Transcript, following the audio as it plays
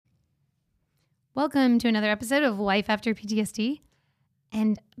Welcome to another episode of Life After PTSD.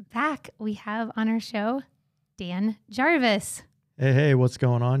 And back we have on our show, Dan Jarvis. Hey, what's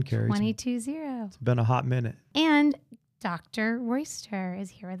going on, Carrie? 220. It's been a hot minute. And Dr. Royster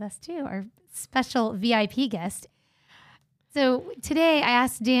is here with us too, our special VIP guest. So today I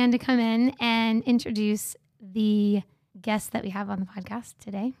asked Dan to come in and introduce the guest that we have on the podcast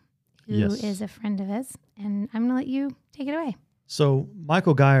today, who is a friend of his. And I'm going to let you take it away. So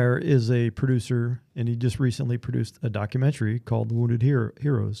Michael Geyer is a producer, and he just recently produced a documentary called The Wounded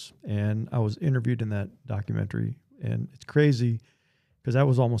Heroes. And I was interviewed in that documentary. And it's crazy because that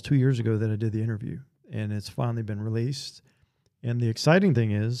was almost 2 years ago that I did the interview. And it's finally been released. And the exciting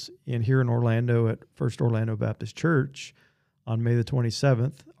thing is, here in Orlando at First Orlando Baptist Church, on May the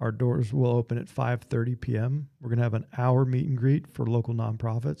 27th, our doors will open at 5:30 p.m. We're going to have an hour meet and greet for local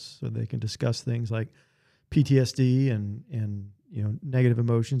nonprofits so they can discuss things like PTSD and negative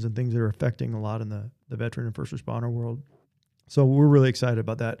emotions and things that are affecting a lot in the veteran and first responder world. So we're really excited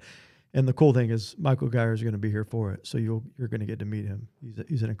about that. And the cool thing is Michael Geyer is going to be here for it. So you're going to get to meet him.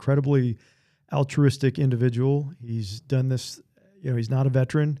 He's an incredibly altruistic individual. He's done this, he's not a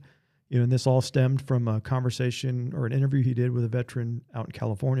veteran, and this all stemmed from a conversation or an interview he did with a veteran out in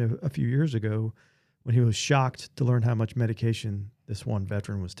California a few years ago when he was shocked to learn how much medication this one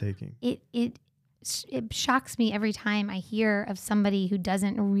veteran was taking. It shocks me every time I hear of somebody who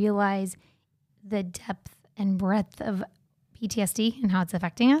doesn't realize the depth and breadth of PTSD and how it's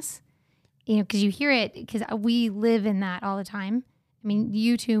affecting us. Because you hear it, because we live in that all the time. I mean,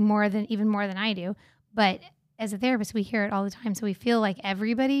 you two even more than I do. But as a therapist, we hear it all the time. So we feel like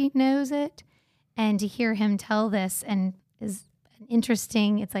everybody knows it. And to hear him tell this and is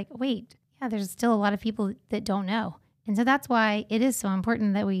interesting, it's like, wait, yeah, there's still a lot of people that don't know. And so that's why it is so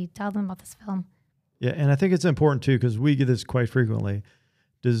important that we tell them about this film. Yeah, and I think it's important too because we get this quite frequently.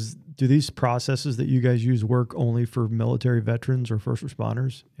 Do these processes that you guys use work only for military veterans or first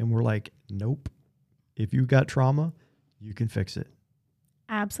responders? And we're like, nope. If you got trauma, you can fix it.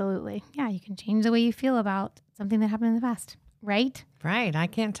 Absolutely. Yeah, you can change the way you feel about something that happened in the past, right? Right. I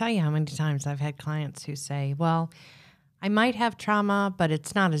can't tell you how many times I've had clients who say, well, I might have trauma, but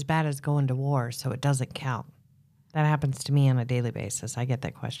it's not as bad as going to war, so it doesn't count. That happens to me on a daily basis. I get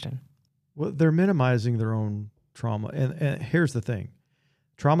that question. Well, they're minimizing their own trauma. And here's the thing.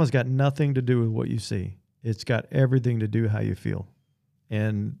 Trauma's got nothing to do with what you see. It's got everything to do with how you feel.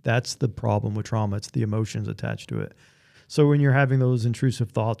 And that's the problem with trauma. It's the emotions attached to it. So when you're having those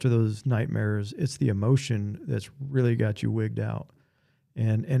intrusive thoughts or those nightmares, it's the emotion that's really got you wigged out.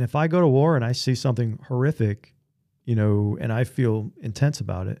 And if I go to war and I see something horrific, and I feel intense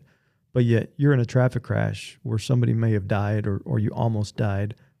about it, but yet you're in a traffic crash where somebody may have died or you almost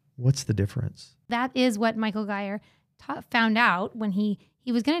died, what's the difference? That is what Michael Geyer found out when he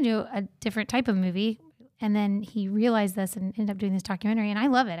was going to do a different type of movie. And then he realized this and ended up doing this documentary. And I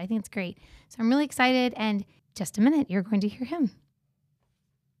love it. I think it's great. So I'm really excited. And just a minute, you're going to hear him.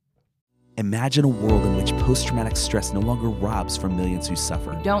 Imagine a world in which post-traumatic stress no longer robs from millions who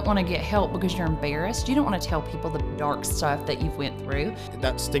suffer. You don't want to get help because you're embarrassed. You don't want to tell people the dark stuff that you've went through.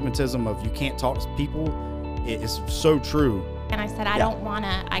 That stigmatism of you can't talk to people is so true. And I said, I don't want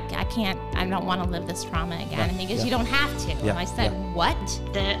to live this trauma again. And he goes, you don't have to. And I said, what?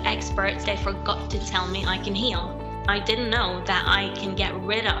 The experts, they forgot to tell me I can heal. I didn't know that I can get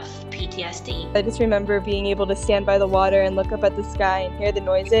rid of PTSD. I just remember being able to stand by the water and look up at the sky and hear the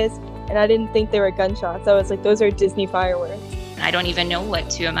noises. And I didn't think they were gunshots. I was like, those are Disney fireworks. I don't even know what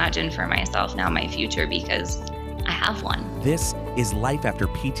to imagine for myself now, my future, because I have one. This is Life After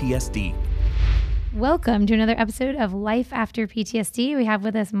PTSD. Welcome to another episode of Life After PTSD. We have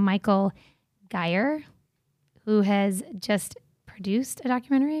with us Michael Geyer, who has just produced a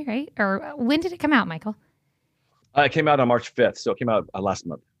documentary, right? Or when did it come out, Michael? It came out on March 5th, so it came out last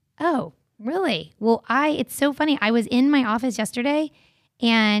month. Oh, really? Well, it's so funny. I was in my office yesterday,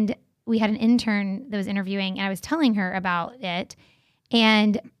 and we had an intern that was interviewing, and I was telling her about it.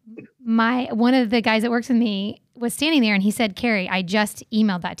 And one of the guys that works with me was standing there, and he said, Carrie, I just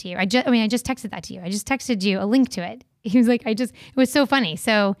emailed that to you. I just texted that to you. I just texted you a link to it. He was like, it was so funny.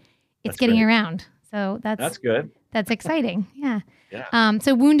 So it's getting great. Around. So that's good. That's exciting. Yeah.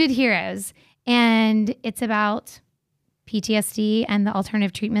 So Wounded Heroes, and it's about PTSD and the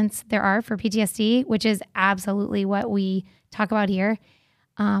alternative treatments there are for PTSD, which is absolutely what we talk about here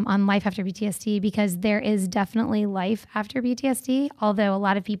on Life After PTSD, because there is definitely life after PTSD, although a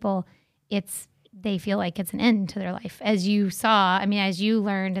lot of people, they feel like it's an end to their life, as you saw, as you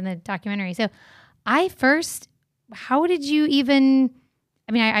learned in the documentary. So how did you even,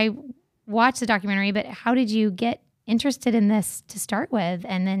 I watched the documentary, but how did you get interested in this to start with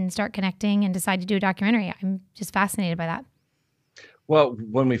and then start connecting and decide to do a documentary? I'm just fascinated by that. Well,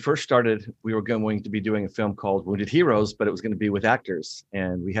 when we first started, we were going to be doing a film called Wounded Heroes, but it was going to be with actors.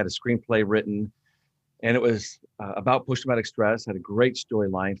 And we had a screenplay written, and it was about post-traumatic stress, had a great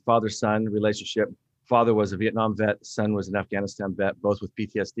storyline, father-son relationship. Father was a Vietnam vet, son was an Afghanistan vet, both with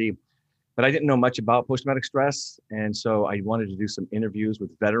PTSD. But I didn't know much about post-traumatic stress. And so I wanted to do some interviews with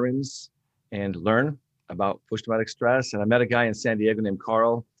veterans and learn about post-traumatic stress. And I met a guy in San Diego named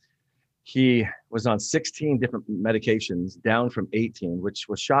Carl. He was on 16 different medications, down from 18, which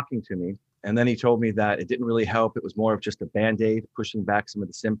was shocking to me. And then he told me that it didn't really help. It was more of just a Band-Aid, pushing back some of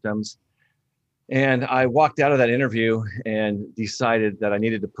the symptoms. And I walked out of that interview and decided that I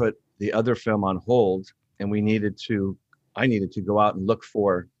needed to put the other film on hold, and I needed to go out and look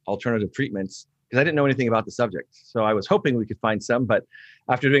for alternative treatments because I didn't know anything about the subject. So I was hoping we could find some, but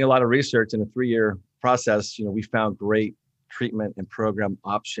after doing a lot of research in a 3-year process, we found great treatment and program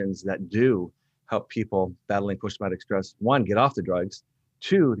options that do help people battling post-traumatic stress. 1, get off the drugs.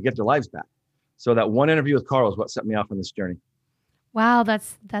 2, to get their lives back. So that one interview with Carl is what set me off on this journey. Wow,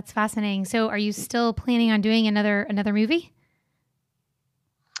 that's fascinating. So are you still planning on doing another movie?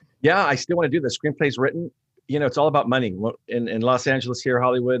 Yeah, I still want to do this. Screenplay's written. It's all about money. In Los Angeles here,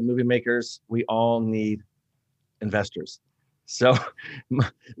 Hollywood, movie makers, we all need investors. So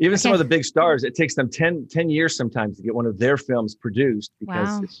even some of the big stars, it takes them 10 years sometimes to get one of their films produced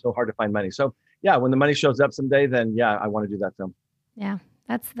because it's so hard to find money. So yeah, when the money shows up someday, then yeah, I want to do that film. Yeah,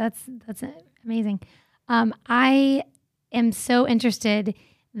 that's amazing. I am so interested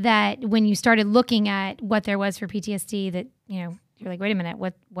that when you started looking at what there was for PTSD, that you're like, wait a minute,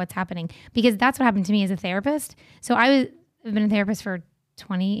 what's happening? Because that's what happened to me as a therapist. So I've been a therapist for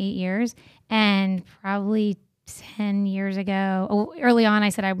 28 years, and probably 10 years ago, early on, I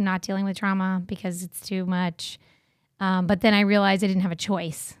said I'm not dealing with trauma because it's too much. But then I realized I didn't have a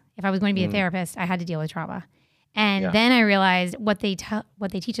choice. If I was going to be a therapist, I had to deal with trauma. And then I realized what they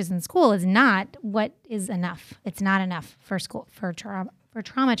teach us in school is not what is enough. It's not enough for school for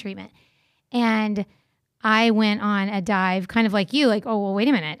trauma treatment. And I went on a dive, kind of like you, like, oh, well, wait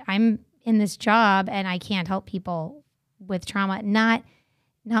a minute. I'm in this job and I can't help people with trauma, not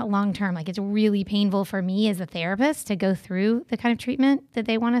long term. Like, it's really painful for me as a therapist to go through the kind of treatment that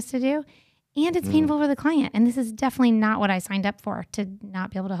they want us to do. And it's painful for the client. And this is definitely not what I signed up for, to not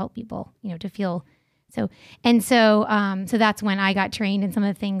be able to help people, to feel so. And so that's when I got trained in some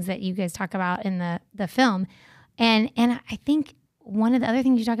of the things that you guys talk about in the film. And I think one of the other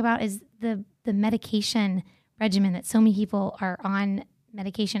things you talk about is the medication regimen, that so many people are on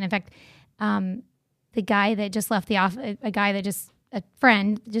medication. In fact, the guy that just left the office, a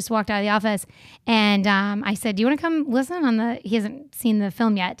friend just walked out of the office, and I said, do you want to come listen he hasn't seen the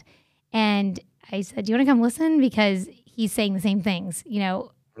film yet. And I said, do you want to come listen? Because he's saying the same things,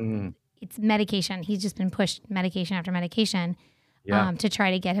 It's medication. He's just been pushed medication after medication to try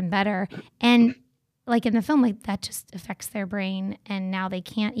to get him better. And like in the film, like that just affects their brain, and now they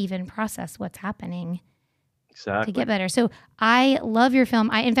can't even process what's happening to get better. So I love your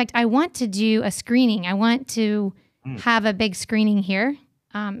film. In fact, I want to do a screening. I want to have a big screening here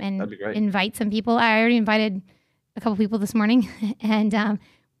and invite some people. I already invited a couple people this morning, and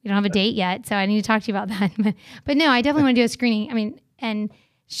we don't have a date yet, so I need to talk to you about that. But no, I definitely want to do a screening. And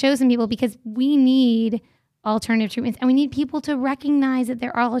show some people, because we need alternative treatments, and we need people to recognize that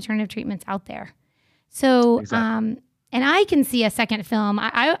there are alternative treatments out there. So, and I can see a second film.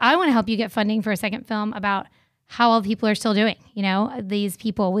 I want to help you get funding for a second film about how all people are still doing, these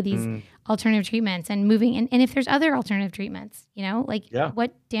people with these alternative treatments and moving. And if there's other alternative treatments,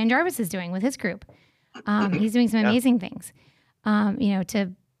 what Dan Jarvis is doing with his group. He's doing some amazing things,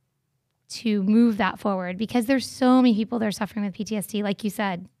 to move that forward, because there's so many people that are suffering with PTSD. Like you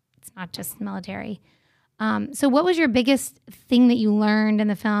said, it's not just military. So what was your biggest thing that you learned in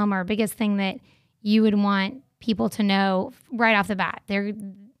the film, or biggest thing that you would want people to know right off the bat?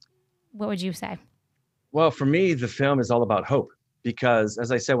 What would you say? Well, for me, the film is all about hope, because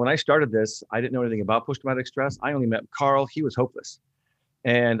as I said, when I started this, I didn't know anything about post-traumatic stress. I only met Carl. He was hopeless.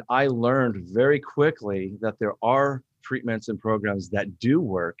 And I learned very quickly that there are treatments and programs that do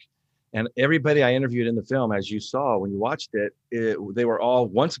work. And everybody I interviewed in the film, as you saw when you watched it, they were all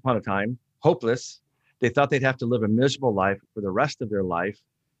once upon a time hopeless. They thought they'd have to live a miserable life for the rest of their life.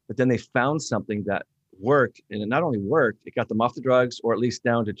 But then they found something that worked. And it not only worked, it got them off the drugs, or at least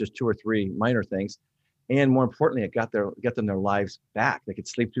down to just 2 or 3 minor things. And more importantly, it got them their lives back. They could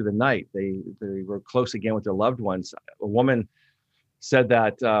sleep through the night. They were close again with their loved ones. A woman said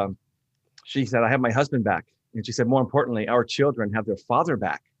that she said, I have my husband back. And she said, more importantly, our children have their father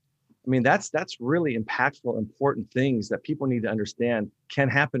back. I mean, that's really impactful, important things that people need to understand can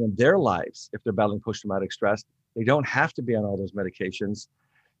happen in their lives if they're battling post-traumatic stress. They don't have to be on all those medications.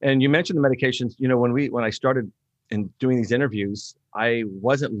 And you mentioned the medications. You know, when I started in doing these interviews, I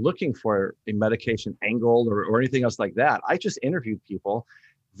wasn't looking for a medication angle or anything else like that. I just interviewed people.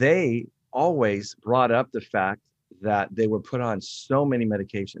 They always brought up the fact that they were put on so many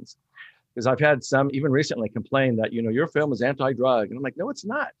medications. Because I've had some even recently complain that, you know, your film is anti-drug. And I'm like, no, it's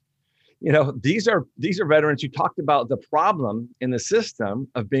not. You know, these are veterans who talked about the problem in the system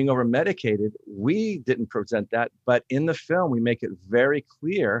of being over medicated. We didn't present that, but in the film, we make it very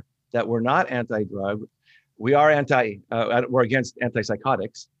clear that we're not anti-drug. We are we're against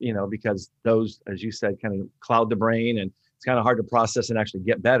antipsychotics, you know, because those, as you said, kind of cloud the brain, and it's kind of hard to process and actually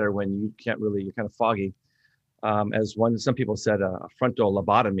get better when you can't really, you're kind of foggy. As some people said, a frontal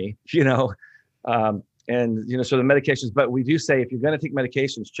lobotomy, you know, and, you know, so the medications, but we do say, if you're going to take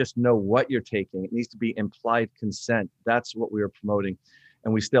medications, just know what you're taking. It needs to be implied consent. That's what we are promoting.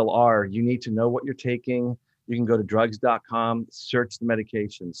 And we still are. You need to know what you're taking. You can go to drugs.com, search the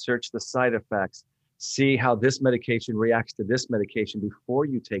medication, search the side effects, see how this medication reacts to this medication before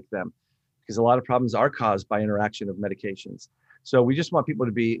you take them. Because a lot of problems are caused by interaction of medications. So we just want people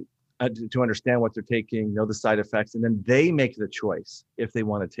to be to understand what they're taking, know the side effects, and then they make the choice if they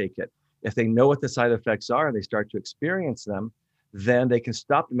want to take it. If they know what the side effects are and they start to experience them, then they can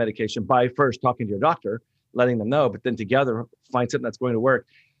stop the medication by first talking to your doctor, letting them know, but then together find something that's going to work.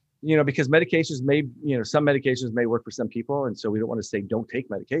 You know, because medications may, you know, some medications may work for some people. And so we don't want to say don't take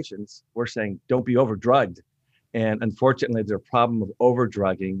medications. We're saying don't be over-drugged. And unfortunately, there's a problem of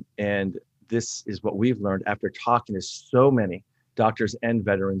over-drugging. And this is what we've learned after talking to so many doctors and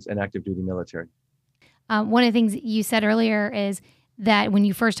veterans and active duty military. One of the things you said earlier is that when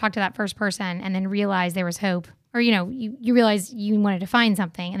you first talked to that first person and then realized there was hope, or, you know, you realized you wanted to find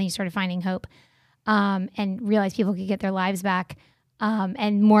something and then you started finding hope, and realized people could get their lives back.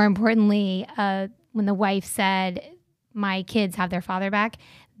 And more importantly, when the wife said, my kids have their father back,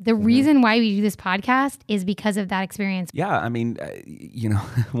 the reason why we do this podcast is because of that experience. Yeah. I mean, you know,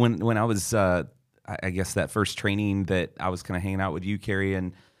 when I was, I guess that first training that I was kind of hanging out with you, Carrie,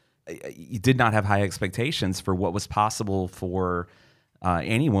 and you did not have high expectations for what was possible for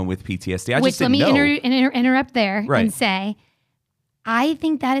anyone with PTSD. Which, let me interrupt there Right. and say, I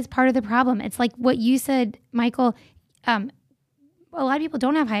think that is part of the problem. It's like what you said, Michael. A lot of people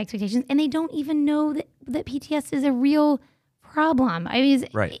don't have high expectations, and they don't even know that PTSD is a real problem. I mean,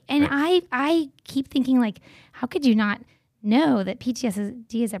 I keep thinking, like, how could you not know that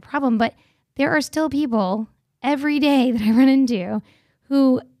PTSD is a problem? But there are still people every day that I run into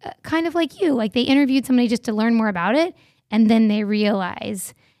who kind of like you, like they interviewed somebody just to learn more about it, and then they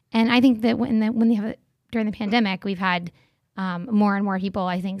realize. And I think that during the pandemic, we've had more and more people,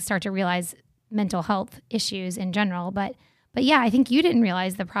 I think, start to realize mental health issues in general. But yeah, I think you didn't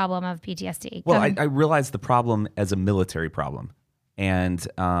realize the problem of PTSD. Well, I realized the problem as a military problem. And,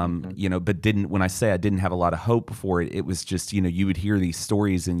 you know, but when I say I didn't have a lot of hope for it, it was just, you know, you would hear these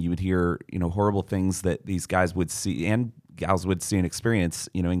stories and you would hear, you know, horrible things that these guys would see and gals would see and experience,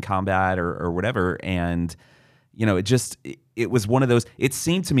 you know, in combat or whatever. And, you know, it was one of those, it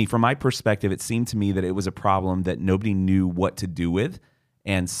seemed to me, from my perspective, it seemed to me that it was a problem that nobody knew what to do with.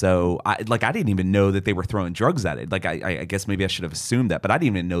 And so I didn't even know that they were throwing drugs at it. Like, I guess maybe I should have assumed that, but I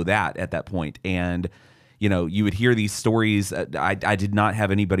didn't even know that at that point. And, you know, you would hear these stories. I did not have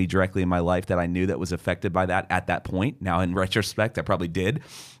anybody directly in my life that I knew that was affected by that at that point. Now, in retrospect, I probably did.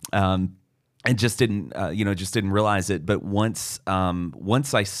 And just didn't realize it. But once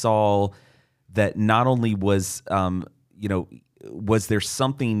I saw that not only was, was there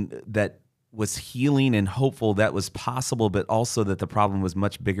something that was healing and hopeful that was possible, but also that the problem was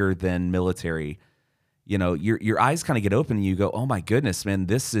much bigger than military. You know, your eyes kind of get open and you go, oh my goodness, man,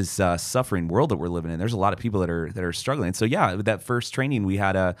 this is a suffering world that we're living in. There's a lot of people that are struggling. So yeah, with that first training, we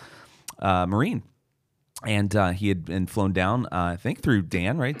had a Marine, and he had been flown down, I think through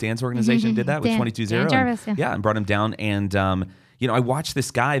Dan, right? Dan's organization did that with 22-0. Dan Jarvis, yeah, and brought him down. And, you know, I watched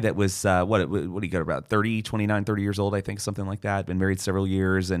this guy that was, what do you got, about 30 years old, I think, something like that. Been married several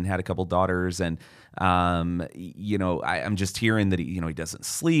years and had a couple daughters. And, you know, I'm just hearing that, he doesn't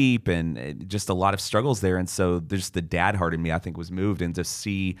sleep and just a lot of struggles there. And so there's the dad heart in me, I think, was moved. And to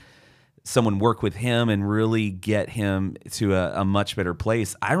see someone work with him and really get him to a much better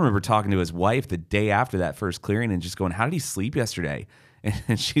place. I remember talking to his wife the day after that first clearing and just going, how did he sleep yesterday?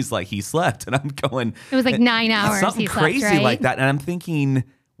 And she's like, he slept. And I'm going, it was like 9 hours. Something he crazy slept, right? like that. And I'm thinking,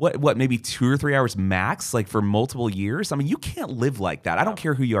 what, maybe 2 or 3 hours max, like for multiple years? I mean, you can't live like that. I don't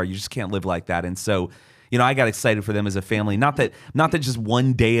care who you are. You just can't live like that. And so, you know, I got excited for them as a family. Not that just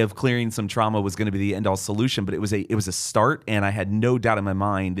one day of clearing some trauma was going to be the end all solution, but it was a start, and I had no doubt in my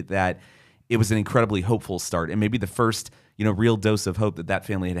mind that it was an incredibly hopeful start, and maybe the first, you know, real dose of hope that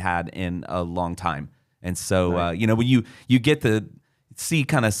family had had in a long time. And so, you know, when you get to see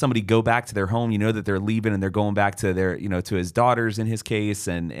kind of somebody go back to their home, you know that they're leaving and they're going back to their, you know, to his daughters in his case,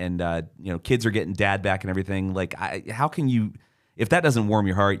 and you know, kids are getting dad back and everything. Like, how can you, if that doesn't warm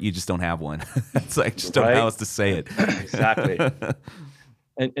your heart, you just don't have one. That's like, just don't know how else to say it. Exactly.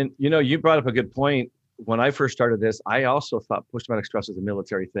 and you know, you brought up a good point. When I first started this, I also thought post-traumatic stress was a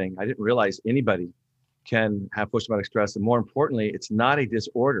military thing. I didn't realize anybody can have post-traumatic stress. And more importantly, it's not a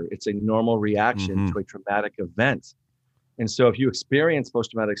disorder. It's a normal reaction to a traumatic event. And so if you experience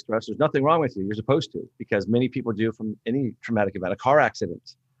post-traumatic stress, there's nothing wrong with you. You're supposed to, because many people do from any traumatic event, a car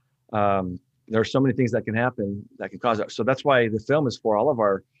accident. There are so many things that can happen that can cause that. So that's why the film is for all of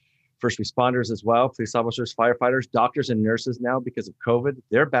our first responders as well, police officers, firefighters, doctors, and nurses now because of COVID.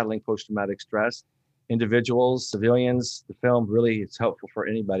 They're battling post-traumatic stress. Individuals, civilians, the film really is helpful for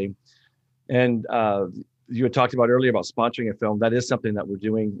anybody. And you had talked about earlier about sponsoring a film. That is something that we're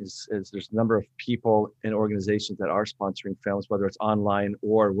doing is there's a number of people and organizations that are sponsoring films, whether it's online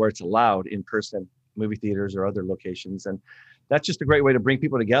or where it's allowed in person, movie theaters or other locations. And that's just a great way to bring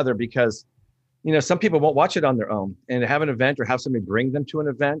people together because, you know, some people won't watch it on their own, and have an event or have somebody bring them to an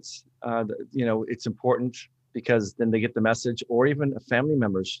event. You know, it's important because then they get the message, or even family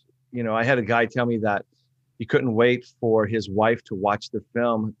members. You know, I had a guy tell me that he couldn't wait for his wife to watch the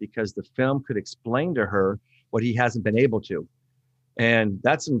film because the film could explain to her what he hasn't been able to. And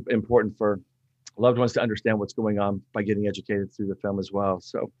that's important for loved ones to understand what's going on by getting educated through the film as well.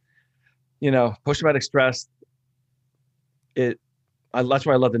 So, you know, post-traumatic stress, that's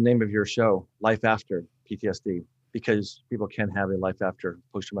why I love the name of your show, Life After PTSD, because people can have a life after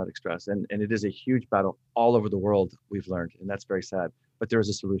post-traumatic stress. And it is a huge battle all over the world, we've learned, and that's very sad. But there is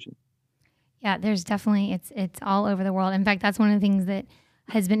a solution. Yeah, there's definitely, it's all over the world. In fact, that's one of the things that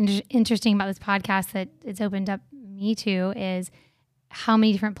has been interesting about this podcast that it's opened up me to is how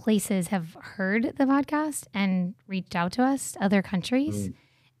many different places have heard the podcast and reached out to us, other countries.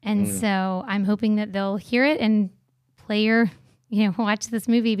 And so I'm hoping that they'll hear it and watch this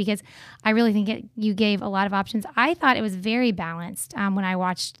movie, because I really think you gave a lot of options. I thought it was very balanced when I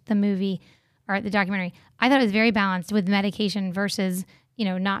watched the movie or the documentary. I thought it was very balanced with medication versus, you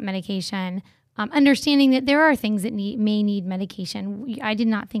know, not medication. Understanding that there are things that may need medication. I did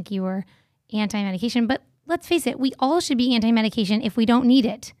not think you were anti-medication, but let's face it, we all should be anti-medication if we don't need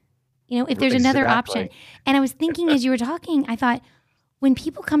it. You know, if there's another option. And I was thinking as you were talking, I thought when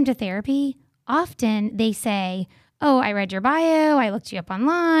people come to therapy, often they say, oh, I read your bio, I looked you up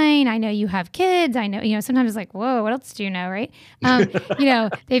online, I know you have kids, I know, you know, sometimes it's like, whoa, what else do you know, right? You know,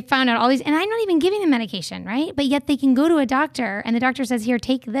 they found out all these, and I'm not even giving them medication, right? But yet they can go to a doctor and the doctor says, here,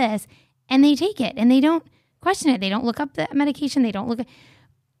 take this, and they take it, and they don't question it. They don't look up the medication. They don't look at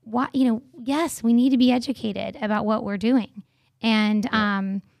what, you know, yes, we need to be educated about what we're doing.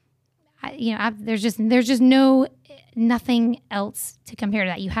 And, there's just nothing else to compare to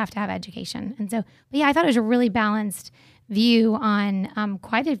that. You have to have education. And so, but yeah, I thought it was a really balanced view on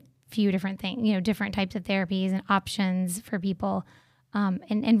quite a few different things, you know, different types of therapies and options for people.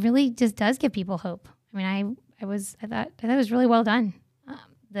 And really just does give people hope. I mean, I thought it was really well done.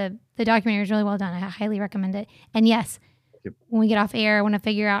 The documentary was really well done. I highly recommend it. And yes, when we get off air, I want to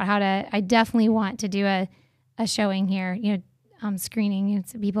figure out I definitely want to do a showing here, you know, screening, you know,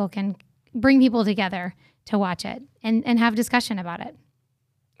 so people can bring people together to watch it and have discussion about it.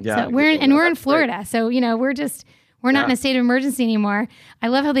 Yeah. So we're in Florida. Great. So, you know, we're not in a state of emergency anymore. I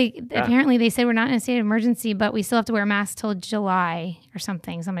love how apparently they said we're not in a state of emergency, but we still have to wear masks till July or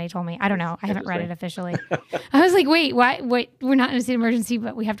something. Somebody told me. I don't know. I haven't read it officially. I was like, wait, why? Wait, we're not in a state of emergency,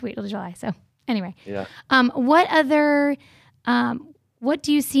 but we have to wait till July. So anyway, what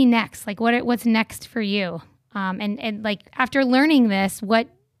do you see next? Like what's next for you? And like after learning this, what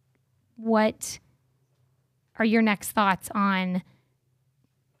are your next thoughts on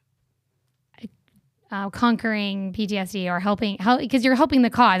conquering PTSD or helping, because you're helping the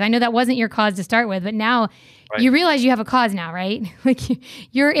cause. I know that wasn't your cause to start with, but now you realize you have a cause now, right? Like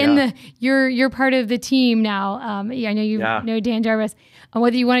you're in you're part of the team now. I know you know Dan Jarvis,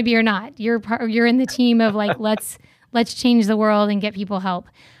 whether you want to be or not, you're in the team of like, let's change the world and get people help.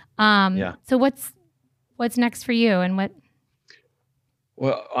 So what's next for you and what?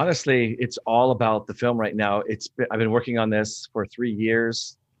 Well, honestly, it's all about the film right now. I've been working on this for 3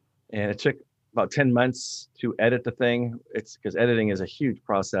 years, and it took about 10 months to edit the thing. It's because editing is a huge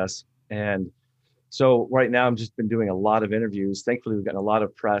process. And So right now, I'm just been doing a lot of interviews. Thankfully, we've gotten a lot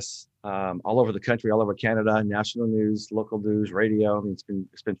of press all over the country, all over Canada, national news, local news, radio. I mean,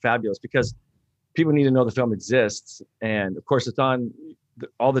 it's been fabulous because people need to know the film exists. And of course, it's on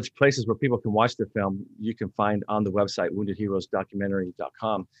all the places where people can watch the film. You can find on the website,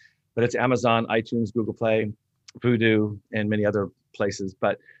 woundedheroesdocumentary.com. But it's Amazon, iTunes, Google Play, Vudu, and many other places.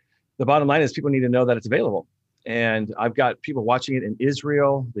 But the bottom line is people need to know that it's available. And I've got people watching it in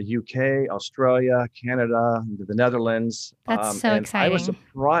Israel, the UK, Australia, Canada, the Netherlands. That's so and exciting. I was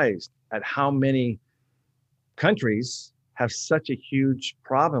surprised at how many countries have such a huge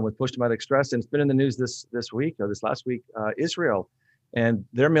problem with post-traumatic stress. And it's been in the news this week or this last week, Israel and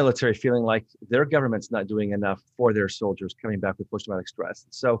their military feeling like their government's not doing enough for their soldiers coming back with post-traumatic stress.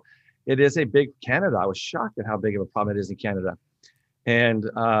 So it is a big Canada. I was shocked at how big of a problem it is in Canada. And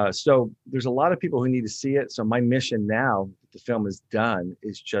so there's a lot of people who need to see it. So my mission now that the film is done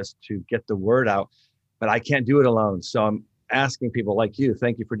is just to get the word out, but I can't do it alone. So I'm asking people like you,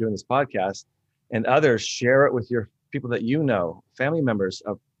 thank you for doing this podcast, and others, share it with your people that you know, family members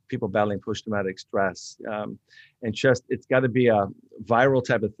of people battling post-traumatic stress. And just, it's got to be a viral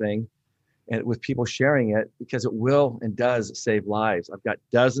type of thing, and with people sharing it, because it will and does save lives. I've got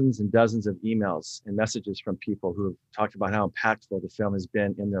dozens and dozens of emails and messages from people who have talked about how impactful the film has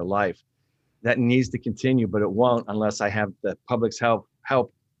been in their life. That needs to continue, but it won't unless I have the public's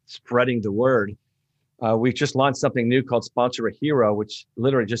help spreading the word. We just launched something new called Sponsor a Hero, which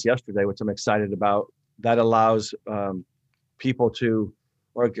literally just yesterday, which I'm excited about. That allows people to,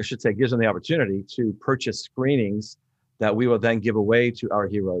 or I should say, gives them the opportunity to purchase screenings that we will then give away to our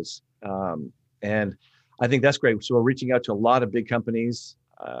heroes. And I think that's great. So we're reaching out to a lot of big companies.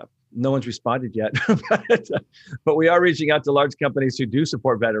 No one's responded yet, but we are reaching out to large companies who do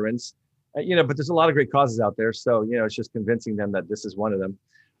support veterans. But there's a lot of great causes out there. So, it's just convincing them that this is one of them.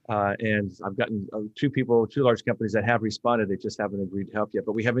 And I've gotten two large companies that have responded. They just haven't agreed to help yet.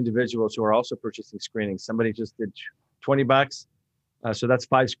 But we have individuals who are also purchasing screenings. Somebody just did $20. So that's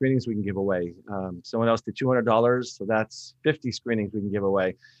 5 screenings we can give away. Someone else did $200. So that's 50 screenings we can give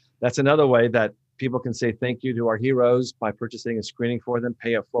away. That's another way that people can say thank you to our heroes by purchasing a screening for them,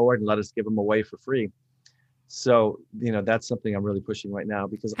 pay it forward, and let us give them away for free. So, that's something I'm really pushing right now,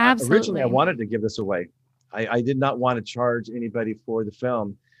 because originally I wanted to give this away. I did not want to charge anybody for the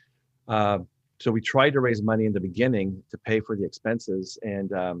film. So we tried to raise money in the beginning to pay for the expenses.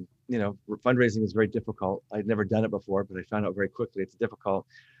 And, fundraising is very difficult. I'd never done it before, but I found out very quickly it's difficult.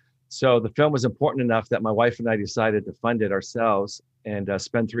 So the film was important enough that my wife and I decided to fund it ourselves and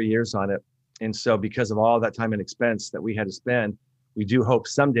spend 3 years on it. And so because of all that time and expense that we had to spend, we do hope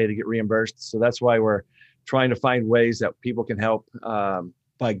someday to get reimbursed. So that's why we're trying to find ways that people can help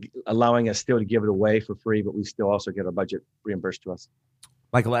by allowing us still to give it away for free, but we still also get our budget reimbursed to us.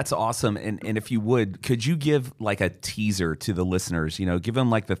 Michael, that's awesome. And if you would, could you give like a teaser to the listeners, give them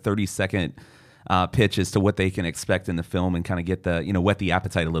like the 30-second pitch as to what they can expect in the film and kind of get the, whet the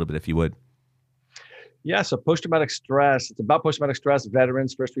appetite a little bit, if you would. Yeah, so post-traumatic stress, it's about post-traumatic stress,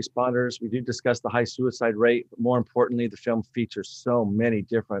 veterans, first responders. We do discuss the high suicide rate, but more importantly, the film features so many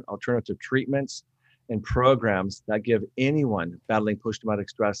different alternative treatments and programs that give anyone battling post-traumatic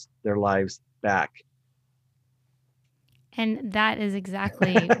stress their lives back. And that is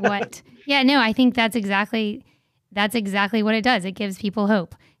exactly what, I think that's exactly what it does. It gives people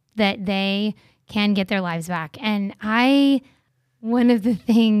hope that they can get their lives back. And one of the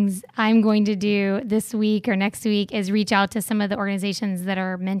things I'm going to do this week or next week is reach out to some of the organizations that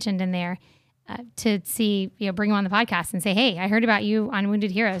are mentioned in there to see, bring them on the podcast and say, hey, I heard about you on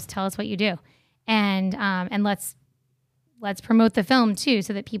Wounded Heroes. Tell us what you do. And let's promote the film too,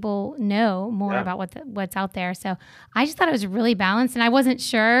 so that people know more about what's out there. So I just thought it was really balanced, and I wasn't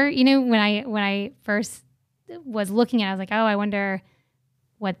sure, when I first was looking at it, I was like, oh, I wonder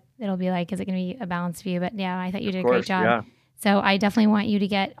what it'll be like. Is it going to be a balanced view? But I thought you did a great job. Yeah. So I definitely want you to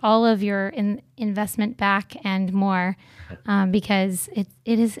get all of your investment back and more, because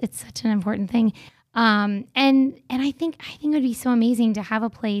it's such an important thing. And I think it would be so amazing to have a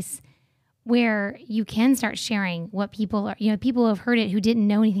place where you can start sharing what people are, people who have heard it who didn't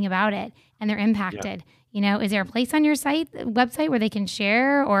know anything about it and they're impacted. Yeah. Is there a place on your website where they can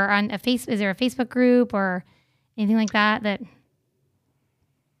share, or on is there a Facebook group or anything like that?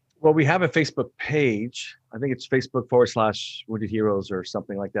 Well, we have a Facebook page. I think it's Facebook.com/Wounded Heroes or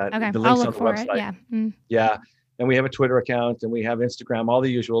something like that. Okay, the link's I'll look on the for website. it. Yeah. Mm. Yeah. And we have a Twitter account, and we have Instagram, all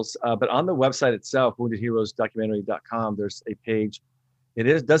the usuals. But on the website itself, woundedheroesdocumentary.com, there's a page.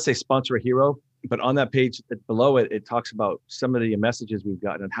 It does say sponsor a hero, but on that page below it, it talks about some of the messages we've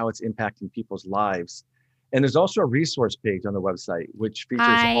gotten and how it's impacting people's lives. And there's also a resource page on the website, which features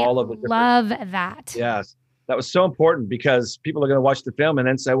I all of the different. love that. Yes. That was so important because people are going to watch the film and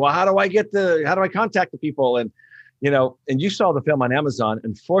then say, well, how do I contact the people? And, and you saw the film on Amazon.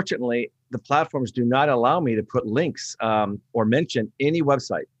 Unfortunately, the platforms do not allow me to put links or mention any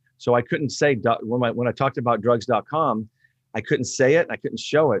website. So I couldn't say, when I talked about drugs.com, I couldn't say it, and I couldn't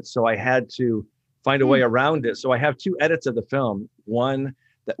show it. So I had to find a way around it. So I have 2 edits of the film, one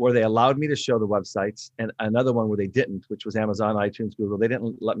where they allowed me to show the websites, and another one where they didn't, which was Amazon, iTunes, Google. They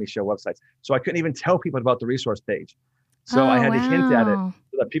didn't let me show websites. So I couldn't even tell people about the resource page. So I had to hint at it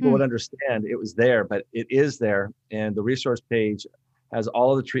so that people would understand it was there, but it is there. And the resource page has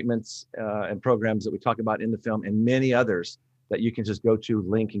all of the treatments and programs that we talk about in the film and many others that you can just go to,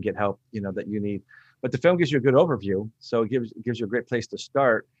 link, and get help, that you need. But the film gives you a good overview. So it gives you a great place to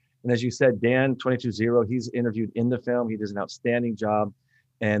start. And as you said, Dan 220, he's interviewed in the film. He does an outstanding job.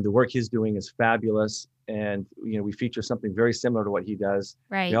 And the work he's doing is fabulous. And, we feature something very similar to what he does.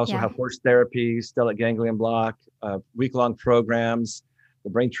 Right. We also have horse therapy, stellate ganglion block, week-long programs, the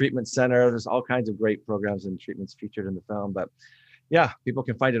Brain Treatment Center. There's all kinds of great programs and treatments featured in the film. But yeah, people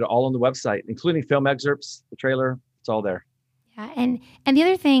can find it all on the website, including film excerpts, the trailer. It's all there. Yeah. And the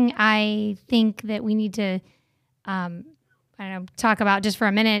other thing I think that we need to talk about just for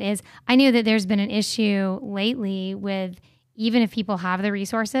a minute is I knew that there's been an issue lately with, even if people have the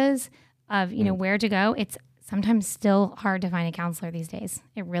resources of, where to go, it's sometimes still hard to find a counselor these days.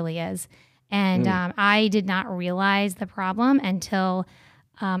 It really is. And I did not realize the problem until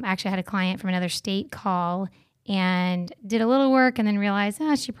actually I had a client from another state call and did a little work and then realized,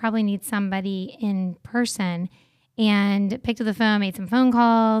 she probably needs somebody in person, and picked up the phone, made some phone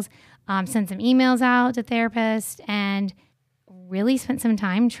calls, sent some emails out to therapists, and really spent some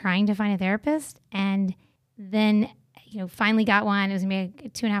time trying to find a therapist. And then finally got one. It was going to be a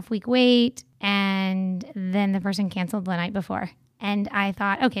 2.5 week wait. And then the person canceled the night before. And I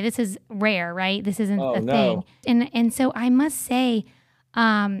thought, okay, this is rare, right? This isn't a thing. And so I must say,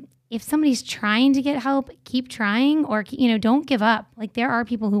 if somebody's trying to get help, keep trying, or, don't give up. Like, there are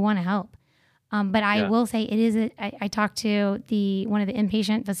people who want to help. But I will say I talked to one of the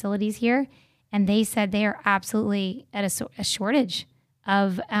inpatient facilities here, and they said they are absolutely at a shortage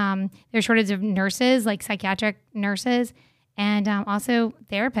of there's shortage of nurses, like psychiatric nurses, and also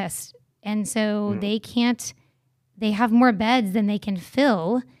therapists. And so they have more beds than they can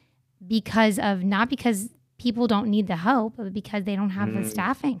fill not because people don't need the help, but because they don't have the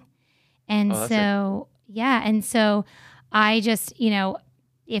staffing. And and so I just,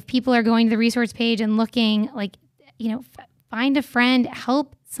 if people are going to the resource page and looking, find a friend,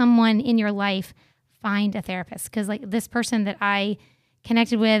 help someone in your life find a therapist. Because this person that I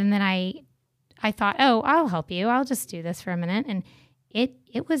connected with, and then I thought, I'll help you. I'll just do this for a minute. And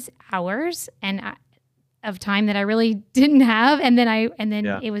it was hours of time that I really didn't have. And then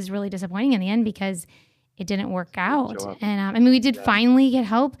it was really disappointing in the end because it didn't work out. And we did finally get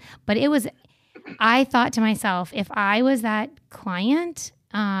help, but I thought to myself, if I was that client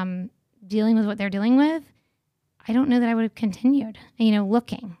dealing with what they're dealing with, I don't know that I would have continued,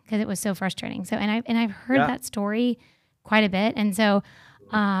 looking, because it was so frustrating. So, and I've heard that story quite a bit. And so,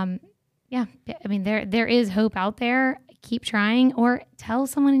 there is hope out there. Keep trying, or tell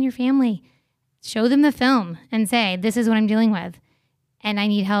someone in your family, show them the film and say, this is what I'm dealing with and I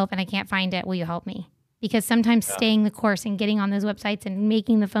need help and I can't find it. Will you help me? Because sometimes staying the course and getting on those websites and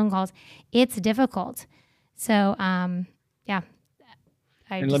making the phone calls, it's difficult. So, And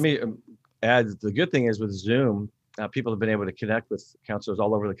let me add, the good thing is with Zoom, people have been able to connect with counselors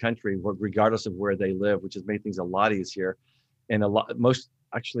all over the country, regardless of where they live, which has made things a lot easier. And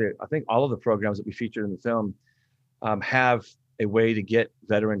I think all of the programs that we featured in the film have a way to get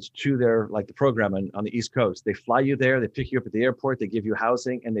veterans to the program on the East Coast. They fly you there, they pick you up at the airport, they give you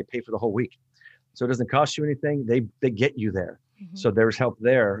housing, and they pay for the whole week. So it doesn't cost you anything. They get you there. Mm-hmm. So there's help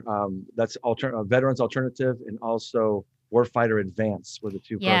there. That's Veterans Alternative and also Warfighter Advance were the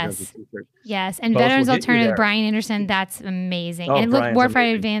two programs we featured. Yes, and both Veterans Alternative, Brian Anderson, that's amazing. And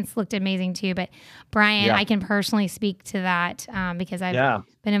Warfighter Advance looked amazing too. But Brian, I can personally speak to that because I've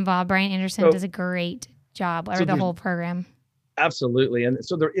been involved. Brian Anderson does a great job over the whole program. Absolutely. And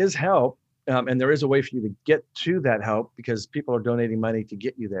so there is help. And there is a way for you to get to that help because people are donating money to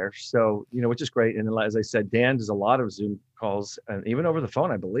get you there. So, which is great. And as I said, Dan does a lot of Zoom calls, and even over the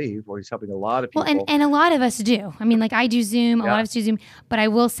phone, I believe, where he's helping a lot of people. Well, and a lot of us do. I mean, I do Zoom, a lot of us do Zoom, but I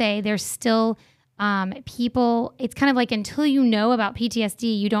will say there's still People, it's kind of like until you know about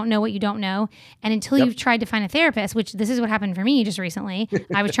PTSD, you don't know what you don't know. And until you've tried to find a therapist, which this is what happened for me just recently.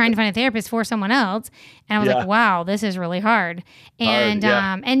 I was trying to find a therapist for someone else. And I was like, wow, this is really hard. And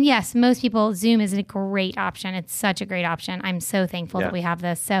and yes, most people, Zoom is a great option. It's such a great option. I'm so thankful that we have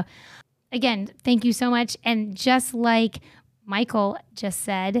this. So again, thank you so much. And just like Michael just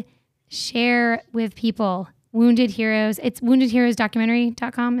said, share with people. Wounded Heroes. It's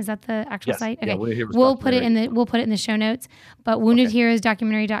woundedheroesdocumentary.com. Is that the actual site? Okay. Yeah, we'll put it in the show notes. But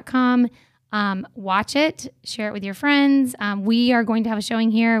woundedheroesdocumentary.com. Watch it, share it with your friends. We are going to have a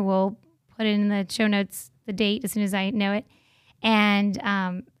showing here. We'll put it in the show notes, the date, as soon as I know it.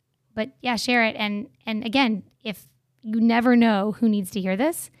 And but yeah, share it. And again, if you never know who needs to hear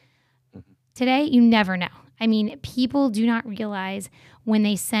this today, you never know. I mean, people do not realize when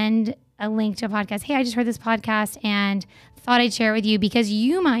they send a link to a podcast, hey, I just heard this podcast and thought I'd share it with you because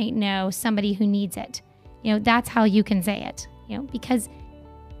you might know somebody who needs it. You know, that's how you can say it, you know, because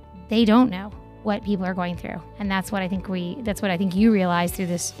they don't know what people are going through. And that's what I think you realize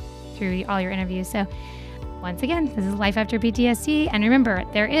through all your interviews. So once again, this is Life After PTSD. And remember,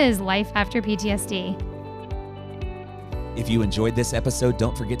 there is life after PTSD. If you enjoyed this episode,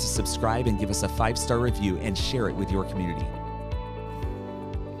 don't forget to subscribe and give us a 5-star review and share it with your community.